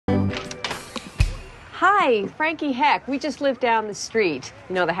Hi, Frankie Heck. We just live down the street.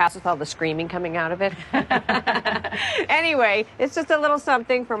 You know, the house with all the screaming coming out of it? Anyway, it's just a little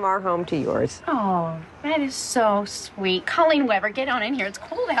something from our home to yours. Oh, that is so sweet. Colleen Weber, get on in here. It's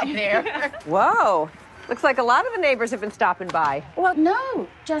cold out there. Whoa. Looks like a lot of the neighbors have been stopping by. Well, no,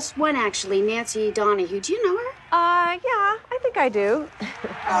 just one actually. Nancy Donahue. Do you know her? Yeah, I think I do.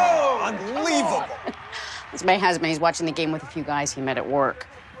 Oh, unbelievable. It's my husband. He's watching the game with a few guys he met at work.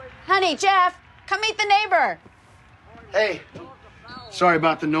 Honey, Jeff, come meet the neighbor. Hey, sorry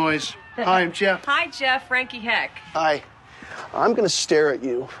about the noise. Hi, I'm Jeff. Hi, Jeff. Frankie Heck. Hi. I'm going to stare at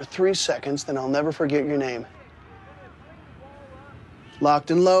you for 3 seconds, then I'll never forget your name.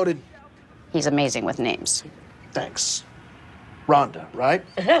 Locked and loaded. He's amazing with names. Thanks. Rhonda, right?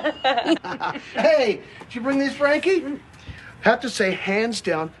 Hey, did you bring these, Frankie? Have to say, hands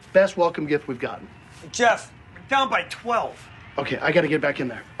down, best welcome gift we've gotten. Jeff, down by 12. Okay, I got to get back in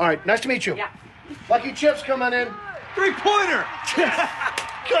there. All right, nice to meet you. Yeah. Lucky Chips coming in. Three-pointer.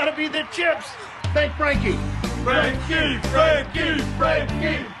 Gotta be the Chips. Thank Frankie. Frankie.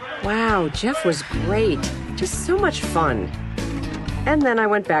 Wow, Jeff was great. Just so much fun. And then I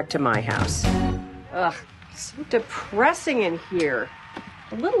went back to my house. Ugh, so depressing in here.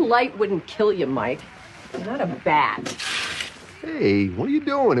 A little light wouldn't kill you, Mike. Not a bat. Hey, what are you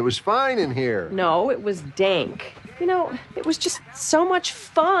doing? It was fine in here. No, it was dank. You know, it was just so much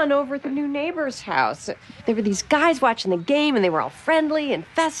fun over at the new neighbor's house. There were these guys watching the game, and they were all friendly and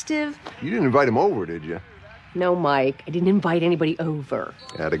festive. You didn't invite him over, did you? No, Mike, I didn't invite anybody over.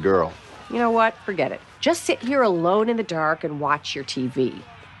 Had a girl. You know what? Forget it. Just sit here alone in the dark and watch your TV.